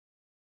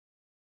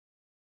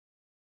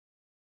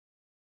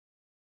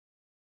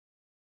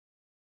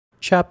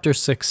Chapter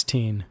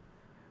 16.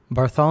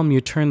 Bartholomew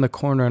turned the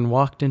corner and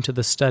walked into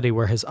the study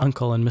where his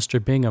uncle and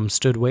Mr. Bingham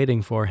stood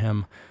waiting for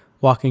him.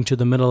 Walking to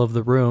the middle of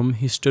the room,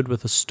 he stood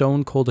with a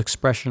stone-cold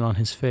expression on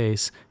his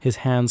face, his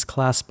hands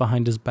clasped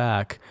behind his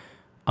back.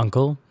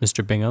 "Uncle,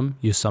 Mr. Bingham,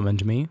 you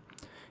summoned me?"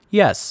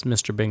 "Yes,"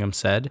 Mr. Bingham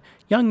said.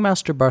 "Young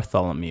Master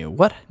Bartholomew,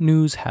 what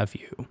news have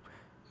you?"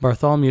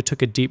 Bartholomew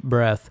took a deep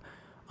breath.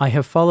 "I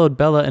have followed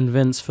Bella and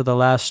Vince for the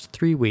last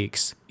 3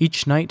 weeks.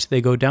 Each night they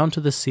go down to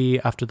the sea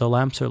after the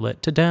lamps are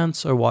lit to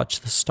dance or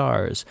watch the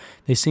stars.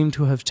 They seem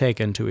to have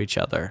taken to each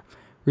other."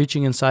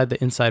 Reaching inside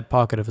the inside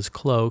pocket of his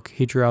cloak,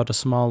 he drew out a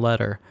small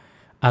letter.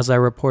 "As I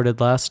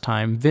reported last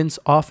time, Vince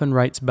often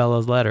writes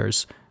Bella's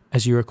letters.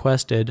 As you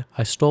requested,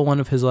 I stole one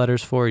of his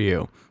letters for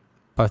you."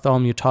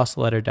 Bartholomew tossed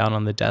the letter down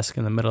on the desk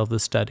in the middle of the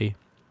study.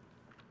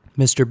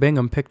 Mr.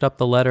 Bingham picked up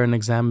the letter and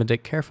examined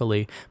it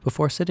carefully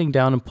before sitting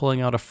down and pulling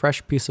out a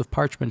fresh piece of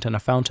parchment and a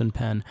fountain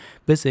pen,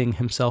 busying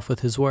himself with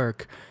his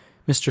work.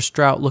 Mr.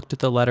 Strout looked at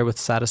the letter with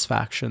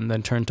satisfaction,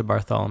 then turned to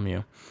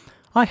Bartholomew.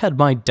 "I had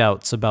my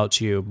doubts about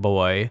you,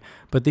 boy,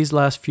 but these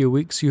last few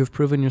weeks you have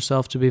proven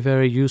yourself to be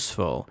very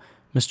useful."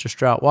 Mr.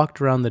 Strout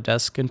walked around the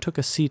desk and took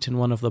a seat in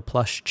one of the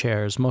plush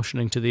chairs,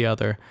 motioning to the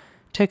other.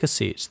 "Take a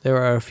seat. There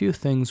are a few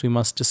things we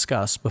must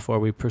discuss before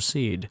we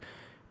proceed."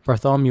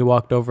 Bartholomew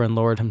walked over and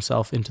lowered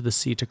himself into the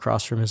seat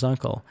across from his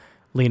uncle.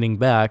 Leaning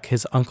back,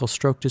 his uncle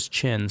stroked his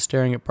chin,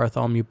 staring at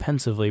Bartholomew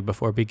pensively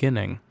before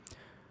beginning.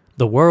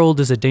 "The world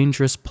is a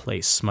dangerous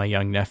place, my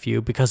young nephew,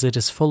 because it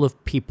is full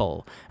of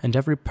people, and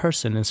every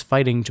person is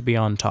fighting to be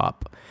on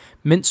top.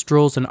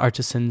 Minstrels and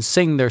artisans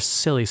sing their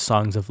silly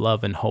songs of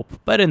love and hope,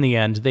 but in the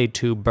end they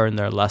too burn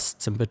their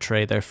lusts and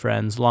betray their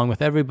friends, along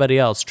with everybody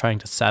else trying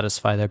to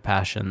satisfy their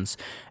passions.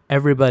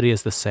 Everybody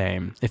is the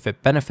same. If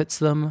it benefits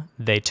them,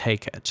 they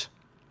take it.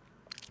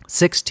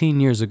 16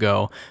 years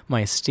ago,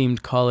 my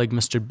esteemed colleague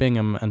Mr.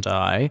 Bingham and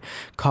I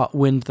caught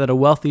wind that a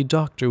wealthy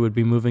doctor would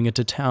be moving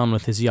into town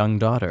with his young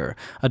daughter,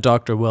 a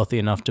doctor wealthy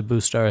enough to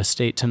boost our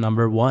estate to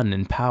number 1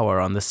 in power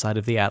on this side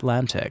of the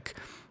Atlantic.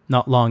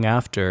 Not long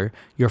after,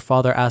 your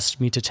father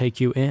asked me to take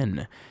you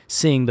in.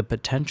 Seeing the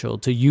potential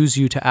to use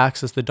you to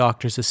access the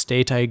doctor's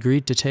estate, I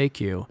agreed to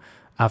take you.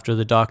 After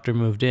the doctor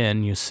moved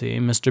in, you see,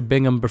 Mr.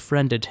 Bingham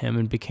befriended him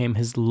and became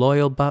his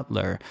loyal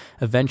butler,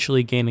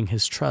 eventually gaining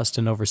his trust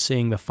and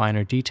overseeing the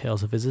finer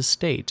details of his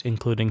estate,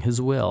 including his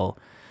will.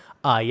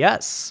 Ah,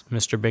 yes,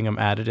 Mr. Bingham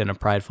added in a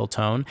prideful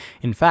tone.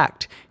 In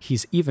fact,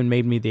 he's even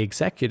made me the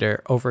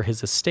executor over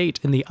his estate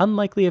in the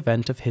unlikely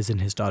event of his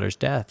and his daughter's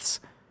deaths."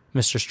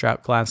 Mr.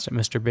 Strout glanced at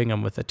Mr.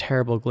 Bingham with a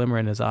terrible glimmer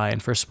in his eye,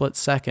 and for a split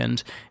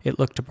second it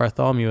looked to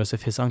Bartholomew as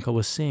if his uncle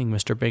was seeing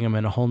Mr. Bingham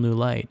in a whole new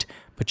light.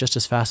 But just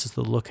as fast as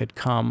the look had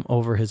come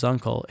over his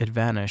uncle, it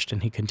vanished,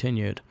 and he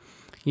continued.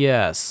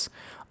 "Yes,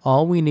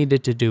 all we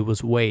needed to do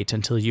was wait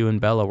until you and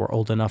Bella were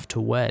old enough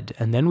to wed,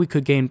 and then we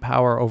could gain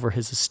power over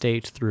his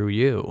estate through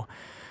you.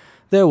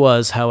 There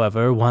was,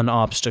 however, one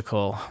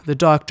obstacle. The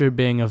doctor,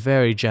 being a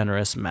very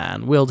generous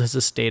man, willed his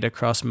estate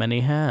across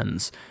many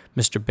hands.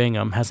 Mr.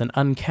 Bingham has an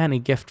uncanny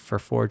gift for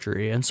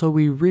forgery, and so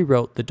we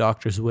rewrote the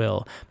doctor's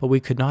will, but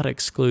we could not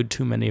exclude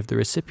too many of the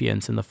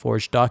recipients in the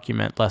forged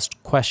document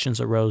lest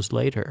questions arose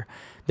later.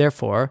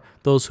 Therefore,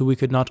 those who we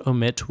could not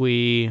omit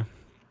we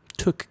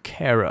took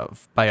care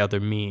of by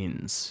other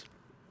means.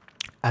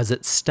 As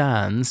it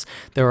stands,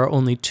 there are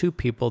only 2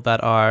 people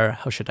that are,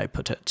 how should I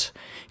put it,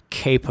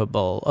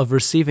 capable of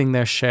receiving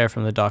their share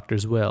from the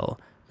doctor's will."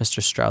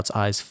 Mr. Strout's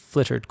eyes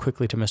flittered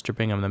quickly to Mr.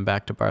 Bingham, then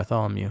back to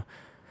Bartholomew.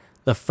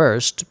 "The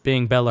first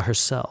being Bella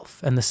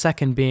herself, and the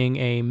second being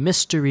a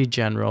mystery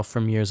general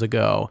from years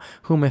ago,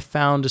 whom if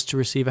found is to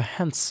receive a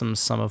handsome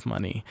sum of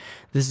money.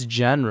 This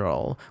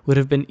general would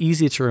have been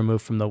easy to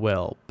remove from the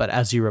will, but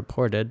as you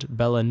reported,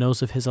 Bella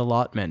knows of his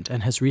allotment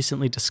and has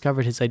recently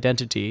discovered his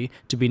identity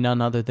to be none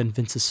other than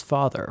Vince's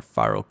father,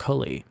 Faro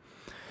Cully.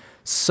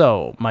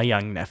 So, my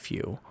young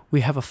nephew,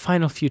 we have a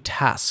final few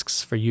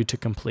tasks for you to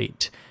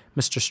complete."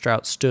 Mr.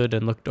 Strout stood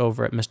and looked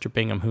over at Mr.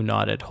 Bingham, who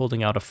nodded,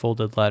 holding out a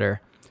folded letter.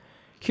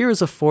 "Here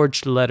is a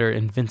forged letter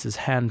in Vince's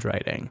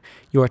handwriting.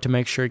 You are to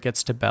make sure it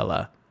gets to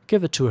Bella.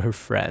 Give it to her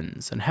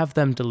friends, and have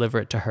them deliver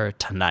it to her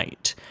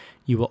tonight.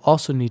 You will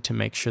also need to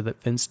make sure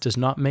that Vince does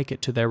not make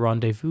it to their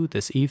rendezvous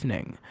this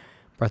evening."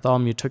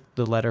 Bartholomew took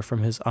the letter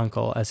from his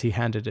uncle as he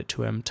handed it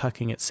to him,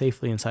 tucking it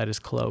safely inside his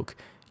cloak.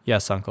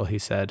 "Yes, uncle," he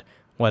said.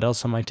 "What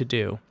else am I to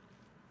do?"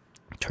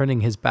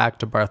 Turning his back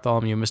to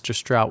Bartholomew, Mr.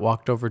 Strout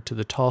walked over to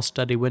the tall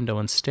study window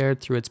and stared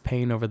through its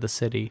pane over the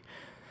city.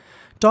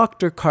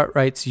 "Dr.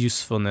 Cartwright's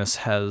usefulness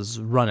has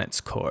run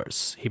its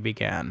course," he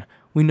began.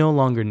 "We no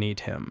longer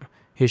need him.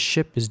 His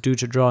ship is due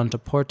to draw into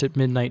port at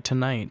midnight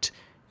tonight.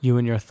 You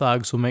and your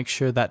thugs will make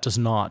sure that does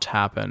not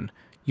happen.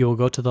 You will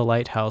go to the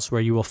lighthouse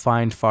where you will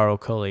find Faro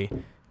Cully.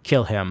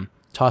 Kill him,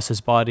 toss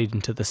his body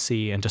into the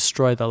sea, and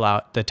destroy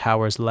the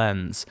tower's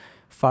lens.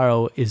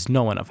 Faro is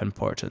no one of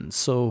importance,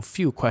 so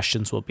few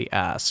questions will be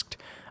asked.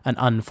 An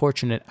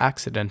unfortunate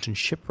accident and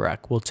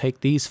shipwreck will take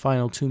these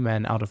final 2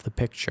 men out of the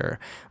picture,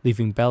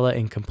 leaving Bella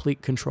in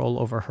complete control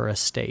over her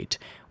estate.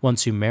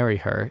 Once you marry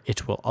her,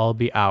 it will all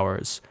be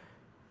ours."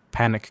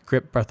 Panic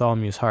gripped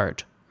Bartholomew's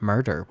heart.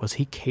 Murder? Was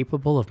he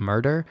capable of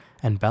murder?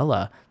 And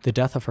Bella, the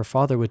death of her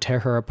father would tear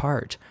her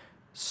apart.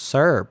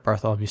 "Sir,"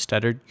 Bartholomew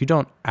stuttered, "you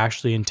don't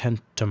actually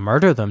intend to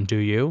murder them, do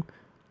you?"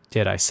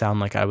 "Did I sound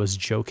like I was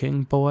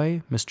joking,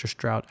 boy?" Mr.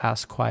 Strout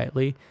asked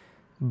quietly.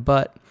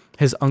 "But,"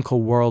 his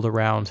uncle whirled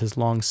around, his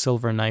long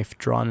silver knife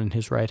drawn in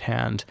his right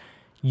hand.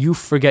 "You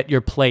forget your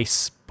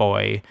place,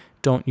 boy.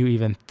 Don't you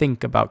even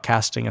think about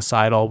casting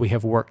aside all we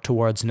have worked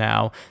towards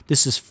now.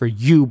 This is for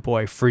you,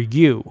 boy, for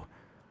you."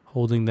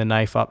 Holding the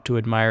knife up to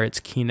admire its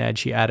keen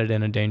edge, he added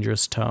in a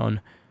dangerous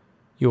tone,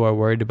 "You are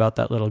worried about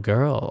that little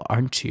girl,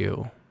 aren't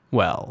you?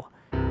 Well,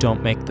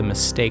 don't make the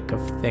mistake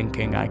of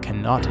thinking I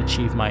cannot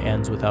achieve my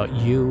ends without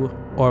you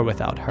or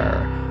without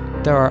her.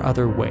 There are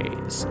other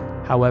ways.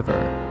 However,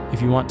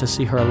 if you want to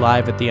see her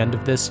alive at the end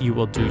of this, you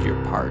will do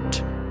your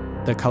part."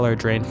 The color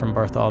drained from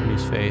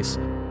Bartholomew's face.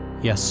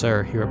 "Yes,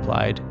 sir," he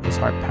replied, his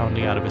heart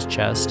pounding out of his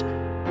chest.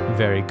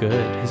 "Very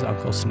good," his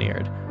uncle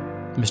sneered.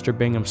 Mr.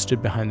 Bingham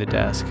stood behind the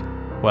desk.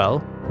 "Well,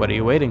 what are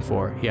you waiting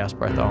for?" he asked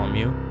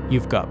Bartholomew.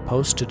 "You've got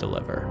post to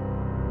deliver."